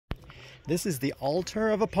This is the altar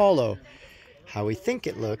of Apollo, how we think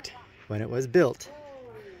it looked when it was built.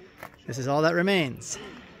 This is all that remains.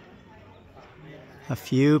 A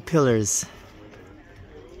few pillars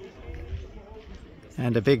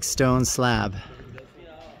and a big stone slab,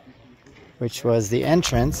 which was the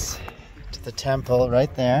entrance to the temple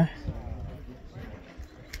right there.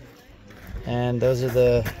 And those are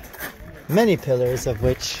the many pillars of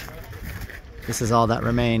which this is all that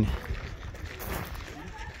remain.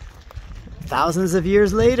 Thousands of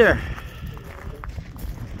years later.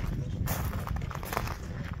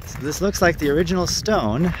 So this looks like the original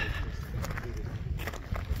stone.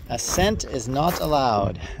 Ascent is not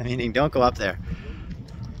allowed, meaning don't go up there.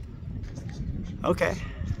 Okay.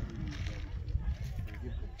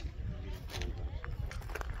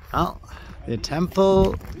 Well, the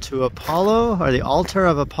temple to Apollo, or the altar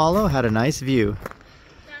of Apollo, had a nice view.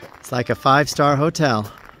 It's like a 5-star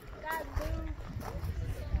hotel.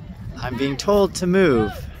 I'm being told to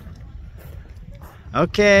move.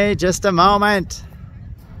 Okay, just a moment.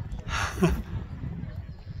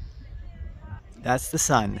 That's the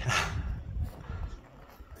sun.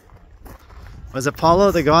 Was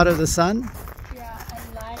Apollo the god of the sun? Yeah,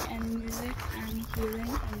 and light and music and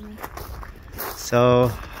healing.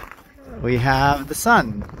 So we have the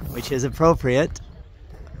sun, which is appropriate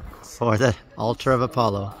for the altar of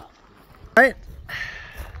Apollo. All right,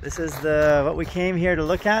 this is what we came here to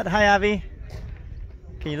look at. Hi, Abby.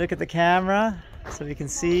 Can you look at the camera so we can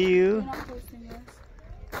see you?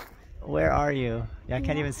 Where are you? Yeah, I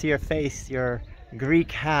can't even see your face. Your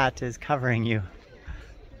Greek hat is covering you.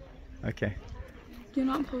 Okay. You're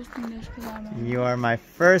not posting this because I'm... You are my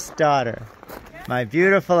first daughter, my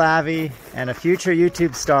beautiful Abby, and a future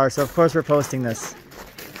YouTube star, so of course we're posting this.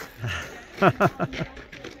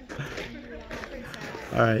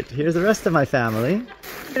 Alright, here's the rest of my family.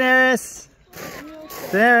 Daenerys!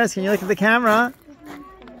 Daenerys, can you look at the camera?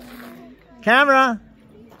 Camera!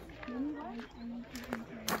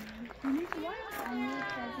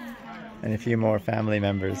 And a few more family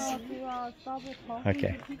members.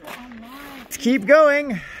 Okay. Let's keep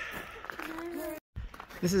going!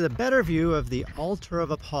 This is a better view of the altar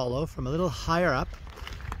of Apollo from a little higher up.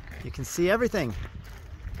 You can see everything.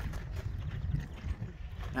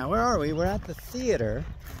 Now where are we? We're at the theater.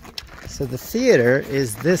 So the theater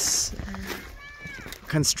is this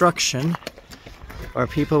construction where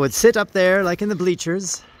people would sit up there like in the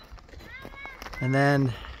bleachers and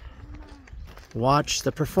then watch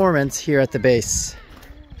the performance here at the base.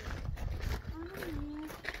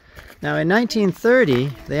 Now in 1930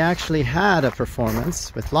 they actually had a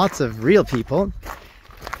performance with lots of real people,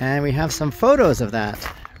 and we have some photos of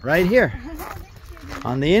that right here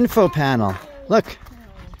on the info panel. Look,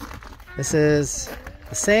 this is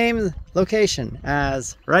the same location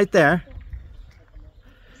as right there,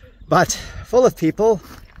 but full of people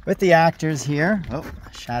with the actors here. Oh,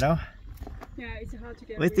 shadow. Yeah, it's hard to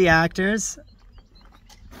get with the actors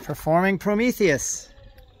performing Prometheus.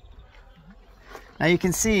 Now you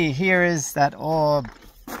can see here is that old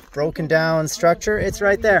broken down structure. It's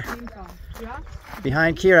right there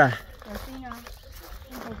behind Kira.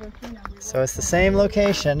 So it's the same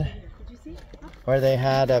location where they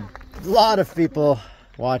had a lot of people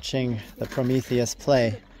watching the Prometheus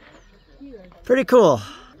play. Pretty cool.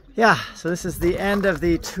 Yeah, so this is the end of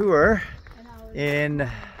the tour in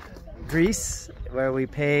Greece, where we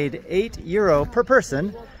paid €8 per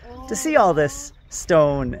person to see all this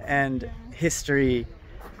stone and history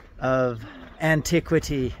of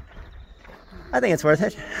antiquity. I think it's worth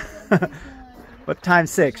it. But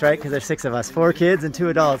times 6, right? Because there's 6 of us, 4 kids and 2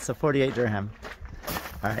 adults, so 48 dirham.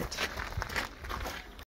 All right.